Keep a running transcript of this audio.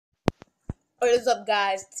What is up,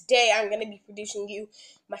 guys? Today I'm going to be producing you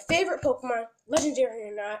my favorite Pokemon,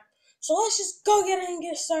 legendary or not. So let's just go get it and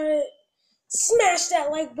get started. Smash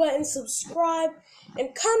that like button, subscribe,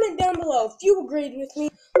 and comment down below if you agreed with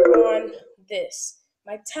me on this.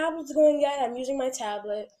 My tablet's going dead. I'm using my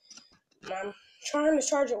tablet. I'm trying to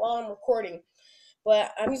charge it while I'm recording.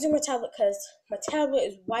 But I'm using my tablet because my tablet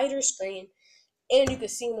is wider screen and you can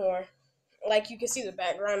see more. Like you can see the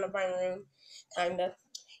background of my room, kinda.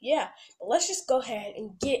 Yeah, but let's just go ahead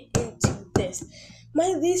and get into this. My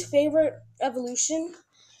least favorite evolution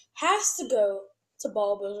has to go to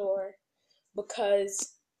Bulbasaur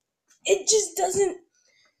because it just doesn't.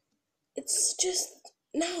 It's just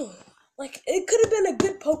no. Like it could have been a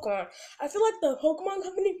good Pokemon. I feel like the Pokemon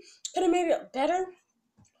company could have made it better.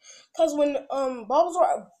 Cause when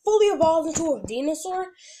Bulbasaur fully evolves into a Venusaur,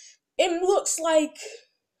 it looks like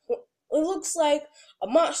a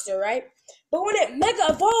monster, right? But when it mega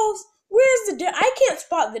evolves, where's the I can't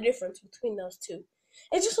spot the difference between those two.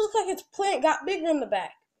 It just looks like its plant got bigger in the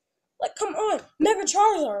back. Like, come on, Mega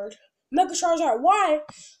Charizard Y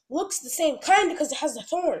looks the same kind because it has the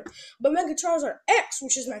thorn. But Mega Charizard X,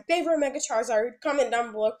 which is my favorite Mega Charizard, comment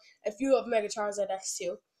down below if you have Mega Charizard X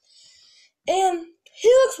too. And he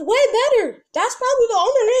looks way better. That's probably the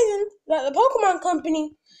only reason that the Pokemon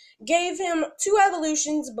Company gave him 2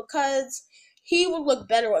 evolutions, because he would look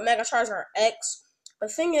better with Mega Charizard X. The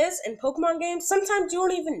thing is, in Pokemon games, sometimes you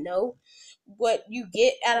don't even know what you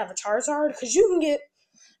get out of a Charizard, because you can get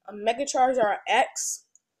a Mega Charizard X,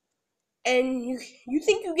 and you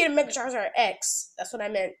think you get a Mega Charizard X, that's what I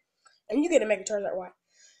meant, and you get a Mega Charizard Y.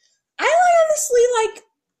 I honestly like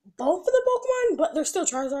both of the Pokemon, but they're still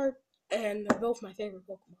Charizard, and they're both my favorite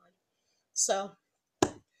Pokemon. So,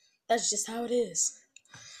 that's just how it is.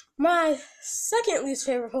 My second least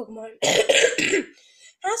favorite Pokemon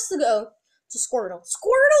has to go to Squirtle.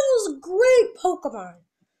 Squirtle is a great Pokemon.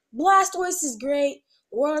 Blastoise is great.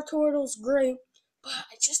 Wartortle is great. But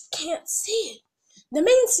I just can't see it. The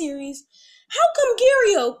main series, how come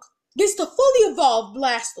Gyarados gets to fully evolve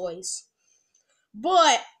Blastoise,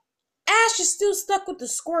 but Ash is still stuck with the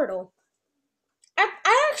Squirtle?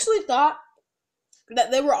 I actually thought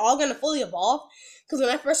that they were all going to fully evolve, because when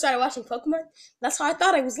I first started watching Pokemon, that's how I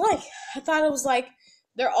thought it was like. I thought it was like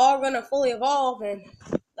they're all going to fully evolve, and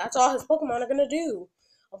that's all his Pokemon are going to do,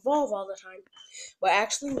 evolve all the time. But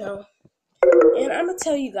actually, no. And I'm going to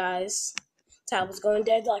tell you guys, tablet's going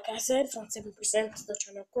dead, like I said. It's on 7%. Still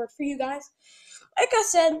trying to record for you guys. Like I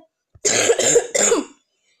said,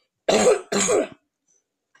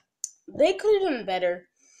 they could have done better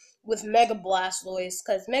with Mega Blastoise,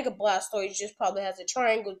 because Mega Blastoise just probably has a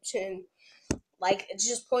triangle chin. Like, it's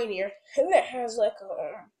just pointier. And it has, like,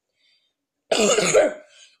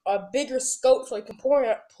 a bigger scope so it can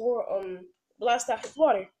blast out his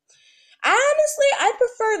water. I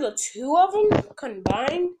prefer the 2 of them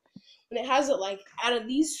combined. When it has it, like, out of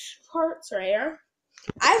these parts right here.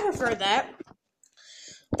 I prefer that.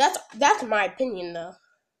 That's my opinion, though.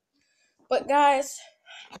 But, guys,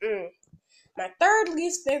 my third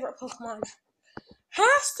least favorite Pokemon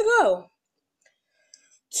has to go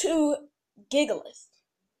to Gigalith.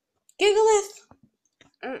 Gigalith,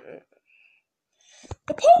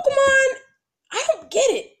 the Pokemon, I don't get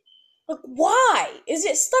it. Like, why? Is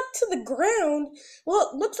it stuck to the ground? Well,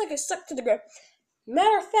 it looks like it's stuck to the ground.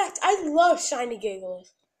 Matter of fact, I love shiny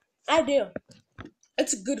Gigalith. I do.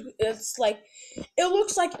 It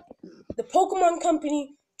looks like the Pokemon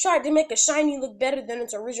Company tried to make a shiny look better than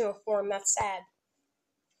its original form. That's sad.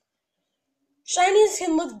 Shinies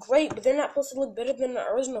can look great, but they're not supposed to look better than the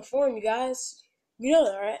original form, you guys. You know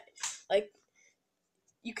that, right? Like,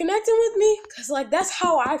 you connecting with me? Because, like, that's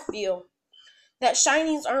how I feel. That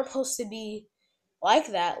shinies aren't supposed to be like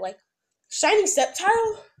that. Like, shiny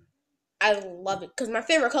Sceptile, I love it. Because my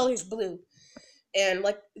favorite color is blue. And,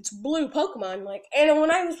 like, it's blue Pokemon. Like, and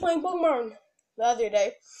when I was playing Pokemon the other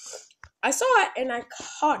day, I saw it and I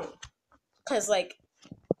caught it. Because, like,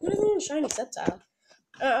 who doesn't want a shiny Sceptile?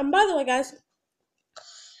 By the way, guys,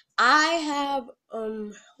 I have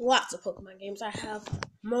lots of Pokemon games. I have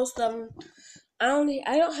most of them.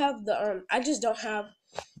 I just don't have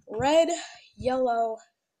red, yellow,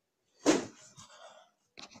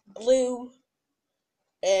 blue,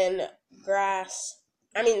 and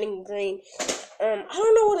green. I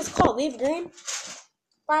don't know what it's called. Leaf green,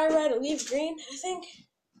 fire red, or leaf green, I think.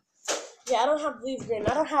 Yeah, I don't have leaf green.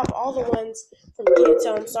 I don't have all the ones from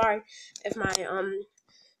Kanto. I'm sorry if my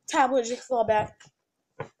tablet just fell back.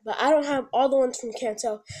 But I don't have all the ones from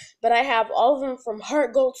Kanto, but I have all of them from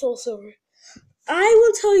Heart Gold, Soul Silver. I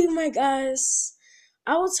will tell you, my guys.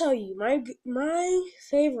 I will tell you my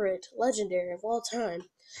favorite legendary of all time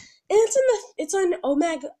And it's on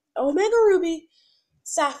Omega Ruby,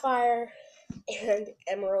 Sapphire, and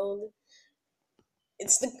Emerald.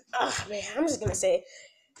 It's the man. I'm just gonna say,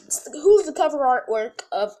 who's the cover artwork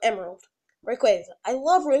of Emerald? Rayquaza. I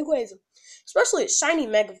love Rayquaza, especially its shiny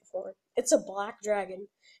Mega form. It's a black dragon.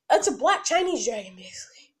 It's a black Chinese dragon,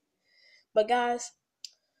 basically. But guys,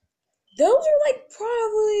 those are like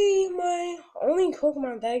probably my only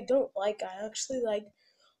Pokemon that I don't like. I actually like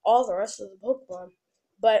all the rest of the Pokemon.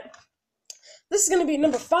 But this is gonna be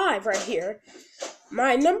number 5 right here.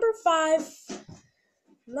 My number 5,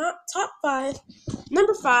 not top 5.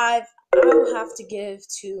 Number 5, I will have to give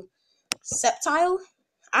to Sceptile.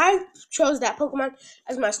 I chose that Pokemon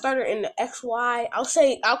as my starter in the XY.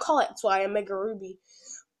 I'll call it XY and Mega Ruby.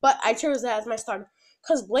 But I chose that as my starter.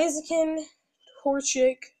 Because Blaziken,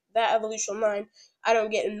 Torchic, that evolution line, I don't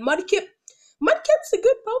get in Mudkip. Mudkip's a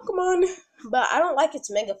good Pokemon, but I don't like its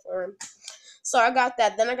Mega form. So I got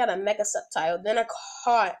that. Then I got a Mega Sceptile. Then I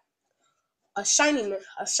caught a shiny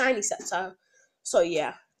Sceptile. So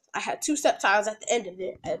yeah, I had 2 Sceptiles at the end of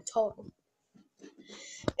it at total.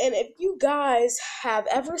 And if you guys have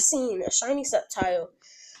ever seen a shiny Sceptile,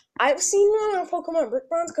 I've seen one on Pokemon Brick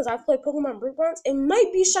Bronze because I've played Pokemon Brick Bronze. It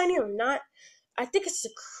might be shiny or not. I think it's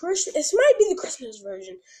it might be the Christmas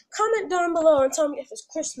version. Comment down below and tell me if it's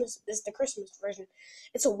the Christmas version.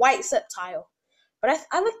 It's a white Sceptile. But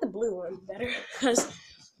I like the blue one better because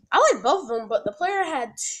I like both of them, but the player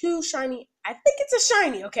had 2 shiny. I think it's a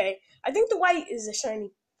shiny, okay? I think the white is a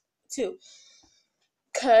shiny too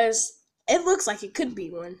because it looks like it could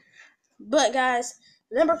be one. But guys,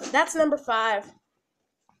 that's number 5.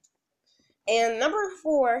 And number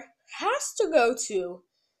 4 has to go to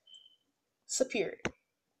Superior.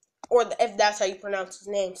 Or if that's how you pronounce his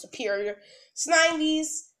name, Superior.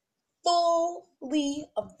 Snivy's fully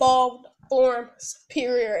evolved form,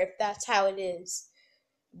 Superior, if that's how it is.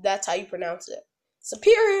 That's how you pronounce it.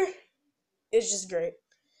 Superior is just great.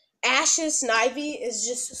 Ash's Snivy is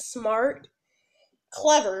just smart,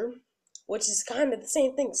 clever, which is kind of the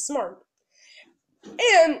same thing as smart.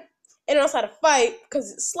 And it knows how to fight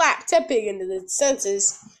because it slapped Tepig into the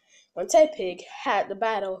senses when Tepig had the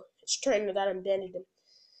battle. Its trainer that abandoned him.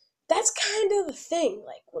 That's kind of the thing.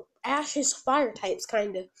 Like with Ash's fire types,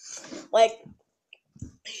 kind of like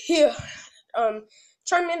here.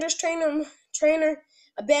 Charmander's trainer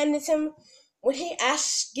abandons him when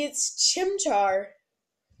Ash gets Chimchar,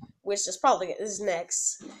 which is probably is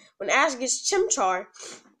next. When Ash gets Chimchar,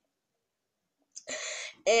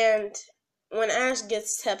 and when Ash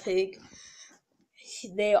gets Tepig,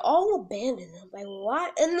 they all abandon him. Like,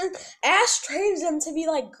 what? And then Ash trains them to be,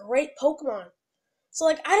 like, great Pokemon. So,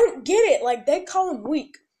 like, I don't get it. Like, they call him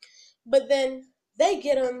weak. But then they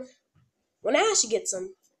get him. When Ash gets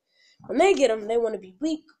him, they want to be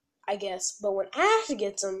weak, I guess. But when Ash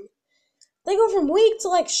gets him, they go from weak to,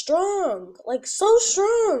 like, strong. Like, so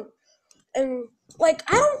strong. And, like,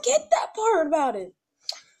 I don't get that part about it.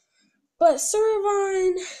 But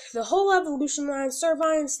Servine, the whole evolution line,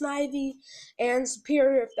 Servine, Snivy, and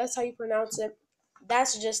Superior, if that's how you pronounce it,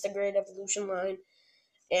 that's just a great evolution line.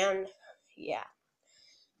 And, yeah.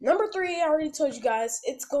 Number 3, I already told you guys,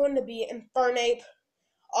 it's going to be Infernape.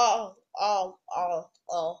 All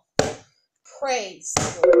praise.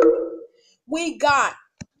 We got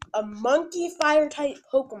a monkey fire-type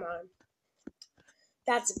Pokemon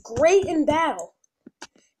that's great in battle.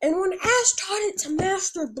 And when Ash taught it to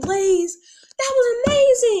Master Blaze, that was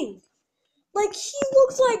amazing! Like, he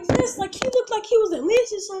looked like this. Like, he looked like he was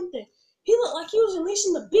unleashing something. He looked like he was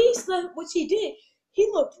unleashing the beast, which he did. He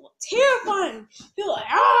looked terrifying. He looked like,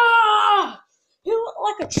 ah! He looked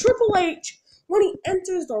like a Triple H when he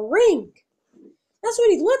enters the ring. That's what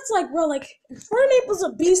he looks like, bro. Like, Infernape was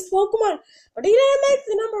a beast Pokemon, but he didn't make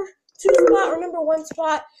the number 2 spot or number 1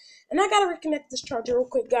 spot. And I gotta reconnect this charger real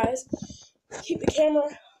quick, guys. Keep the camera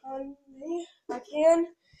on me if I can.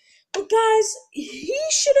 But guys, he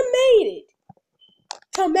should have made it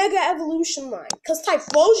to a Mega Evolution line. Because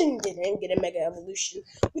Typhlosion didn't get a Mega Evolution,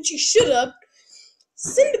 which he should have.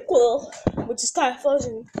 Cyndaquil, which is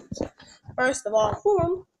Typhlosion's first of all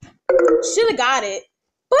form, should have got it.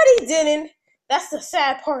 But he didn't. That's the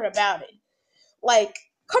sad part about it. Like,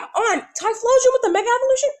 come on. Typhlosion with the Mega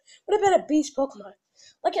Evolution would have been a beast Pokemon.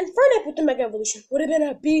 Like, Infernape with the Mega Evolution would have been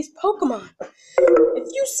a beast Pokemon. If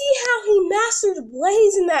you see how he mastered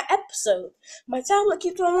Blaze in that episode, my tablet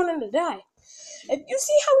keeps on wanting to die. If you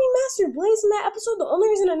see how he mastered Blaze in that episode, the only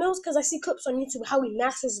reason I know is because I see clips on YouTube how he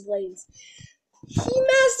masters Blaze. He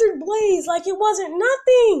mastered Blaze like it wasn't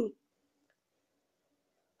nothing.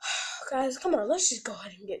 Guys, come on, let's just go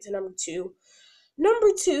ahead and get to number 2. Number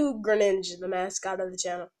 2, Greninja, the mascot of the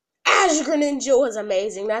channel. Ash Greninja was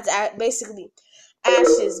amazing. That's basically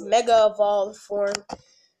Ash's Mega Evolved form.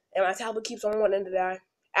 And my tablet keeps on wanting to die.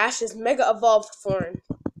 Ash's Mega Evolved form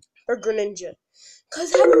for Greninja.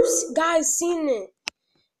 Because have you guys seen it?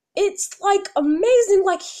 It's like amazing.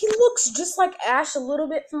 Like he looks just like Ash a little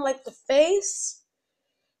bit from like the face.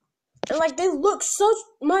 And like they look so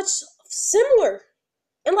much similar.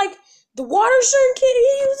 And like the water shine kit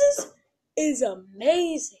he uses is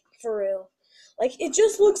amazing for real. Like it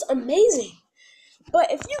just looks amazing.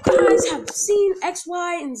 But if you guys have seen X,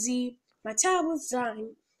 Y, and Z, my tablet's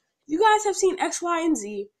dying. If you guys have seen X, Y, and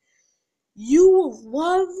Z, you will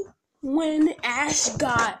love when Ash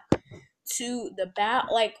got to the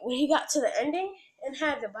battle, like when he got to the ending and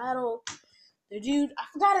had to battle the dude. I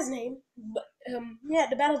forgot his name, but he had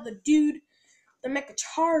to battle the dude, the Mecha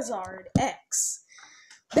Charizard X.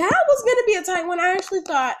 That was gonna be a tight one. I actually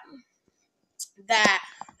thought that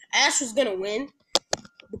Ash was gonna win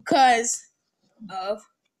because of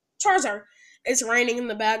Charizard. It's raining in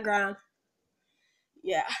the background.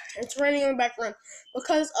 Yeah, it's raining in the background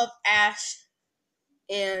because of Ash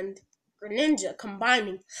and Greninja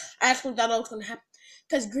combining. I actually thought that was gonna happen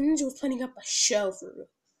because Greninja was putting up a show for real.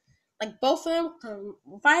 Like both of them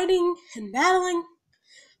fighting and battling.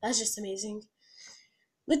 That's just amazing.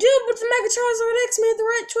 The dude with the Mega Charizard X made the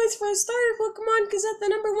right choice for his starter Pokemon because at the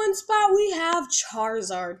number 1 spot we have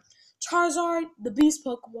Charizard. Charizard, the beast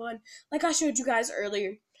Pokemon. Like I showed you guys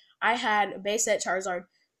earlier, I had a base set Charizard.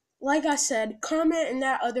 Like I said, comment in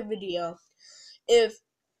that other video if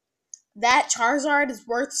that Charizard is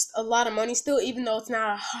worth a lot of money still, even though it's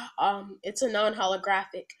not it's a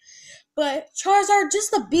non-holographic. But Charizard,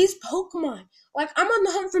 just a beast Pokemon. Like I'm on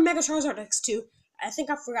the hunt for Mega Charizard X2. I think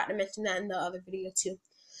I forgot to mention that in the other video too.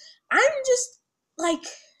 I'm just like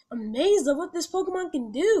amazed at what this Pokemon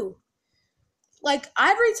can do. Like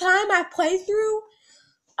every time I play through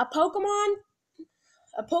a Pokemon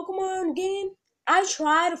game, I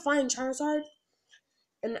try to find Charizard,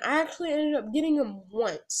 and I actually ended up getting him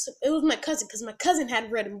once. It was my cousin, because my cousin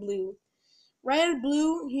had red and blue. Red and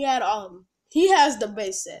blue, he has the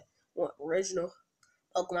base set. Original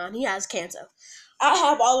Pokemon. He has Kanto. I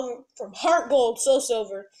have all of them from Heart Gold, Soul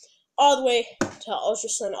Silver, all the way to Ultra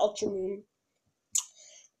Sun, Ultra Moon.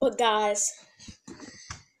 But guys,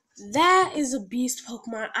 that is a beast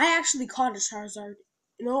Pokemon. I actually caught a Charizard.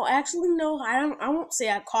 No, actually, no. I won't say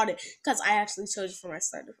I caught it because I actually chose it for my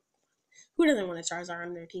starter. Who doesn't want a Charizard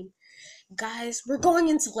on their team? Guys, we're going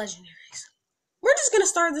into legendaries. We're just gonna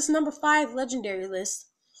start this number 5 legendary list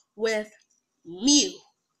with Mew.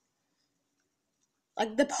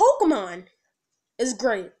 Like the Pokemon is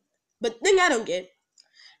great, but the thing I don't get: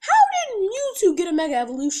 how did Mewtwo get a Mega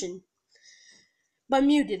Evolution, but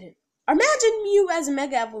Mew didn't? Imagine Mew as a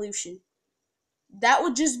Mega Evolution. That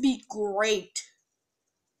would just be great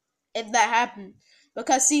if that happened.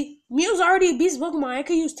 Because see, Mew's already a beast Pokemon. I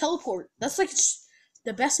could use Teleport. That's like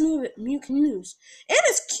the best move that Mew can use. And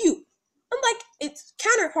it's cute. Unlike its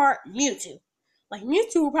counterpart, Mewtwo. Like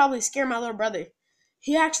Mewtwo will probably scare my little brother.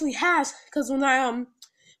 He actually has, because when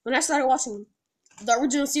I started watching the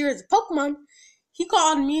original series of Pokemon, he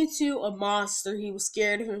called Mewtwo a monster. He was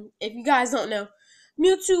scared of him. If you guys don't know,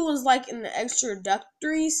 Mewtwo was like in the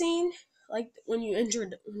introductory scene, like when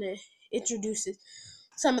it introduces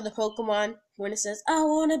some of the Pokemon, when it says, I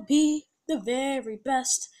want to be the very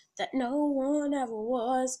best that no one ever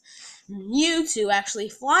was. Mewtwo actually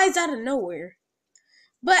flies out of nowhere.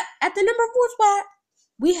 But at the number 4 spot,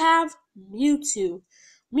 we have Mewtwo.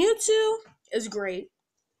 Mewtwo is great.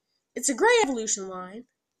 It's a great evolution line.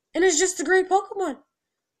 And it's just a great Pokemon.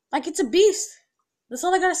 Like, it's a beast. That's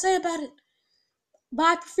all I gotta say about it. But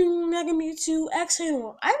I prefer Mega Mewtwo X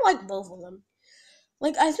and I like both of them.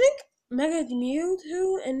 Like, I think Mega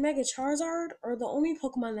Mewtwo and Mega Charizard are the only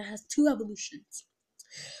Pokemon that has 2 evolutions.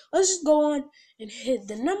 Let's just go on and hit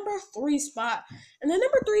the number 3 spot. And the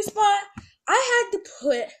number 3 spot, I had to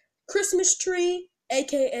put Christmas Tree,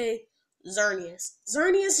 aka Xerneas.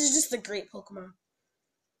 Xerneas is just a great Pokemon.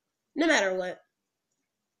 No matter what.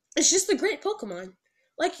 It's just a great Pokemon.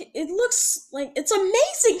 Like, it looks like, it's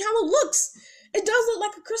amazing how it looks. It does look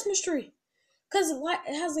like a Christmas tree. Because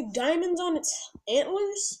it has like diamonds on its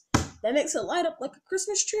antlers. That makes it light up like a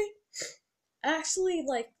Christmas tree. Actually,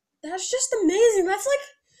 like, that's just amazing. That's like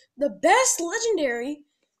the best legendary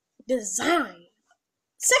design.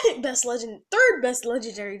 Third best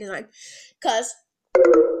legendary design. Because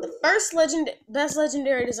the first best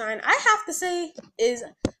legendary design I have to say is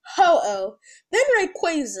Ho-Oh. Then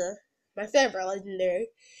Rayquaza, my favorite legendary.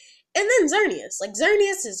 And then Xerneas. Like,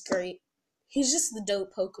 Xerneas is great. He's just the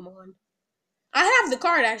dope Pokemon. I have the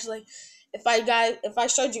card actually. If I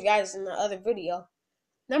showed you guys in the other video.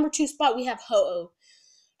 Number 2 spot, we have Ho-Oh.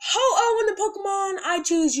 Ho-Oh in the Pokemon I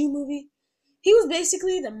Choose You movie. He was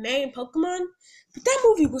basically the main Pokemon, but that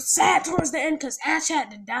movie was sad towards the end because Ash had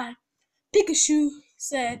to die. Pikachu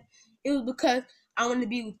said it was because I want to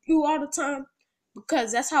be with you all the time,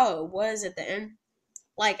 because that's how it was at the end.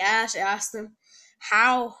 Like Ash asked him,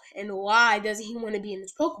 how and why doesn't he want to be in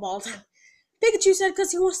this Pokeball all the time? Pikachu said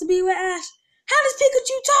because he wants to be with Ash. How does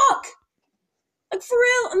Pikachu talk? Like, for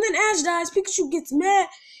real? And then Ash dies. Pikachu gets mad.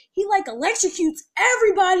 He, like, electrocutes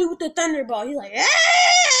everybody with the Thunderball. He's like,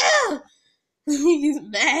 ah! He's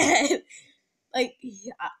mad. Like,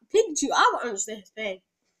 Pikachu, I would understand his pain.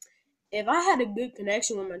 If I had a good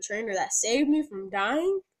connection with my trainer that saved me from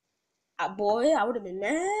dying, I would have been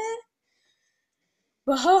mad.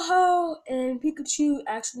 But Ho-Oh and Pikachu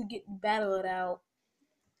actually get battled out.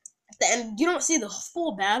 At the end, you don't see the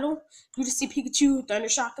full battle. You just see Pikachu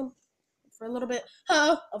Thundershock him for a little bit.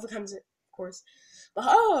 Ho-Oh overcomes it, of course. But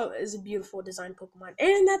Ho-Oh is a beautiful design Pokemon.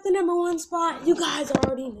 And at the number 1 spot, you guys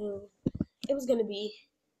already knew it was going to be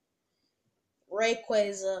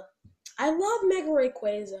Rayquaza. I love Mega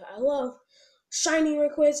Rayquaza. I love Shiny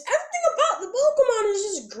Rayquaza. Everything about the Pokemon is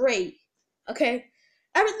just great. Okay?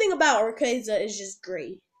 Everything about Rayquaza is just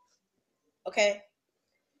great. Okay?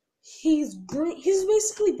 He's great. He's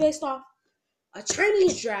basically based off a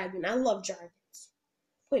Chinese dragon. I love dragons.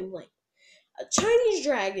 Point blank. A Chinese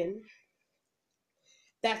dragon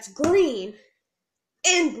that's green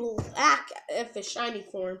and black if it's shiny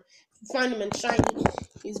form. If you find him in shiny,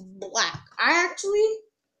 he's black. I actually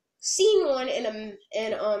seen one in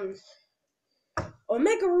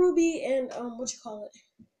Omega Ruby and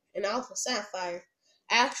an Alpha Sapphire.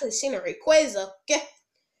 I actually seen a Rayquaza, okay?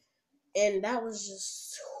 And that was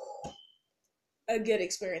just a good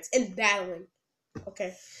experience in battling.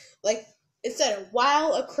 Okay. Like it said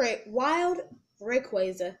wild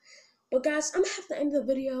Rayquaza. But guys, I'm gonna have to end the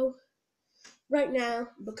video right now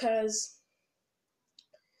because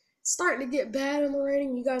it's starting to get bad on the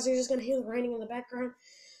rating. You guys are just gonna hear the rating in the background.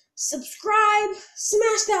 Subscribe,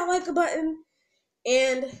 smash that like button,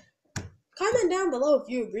 and comment down below if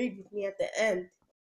you agreed with me at the end.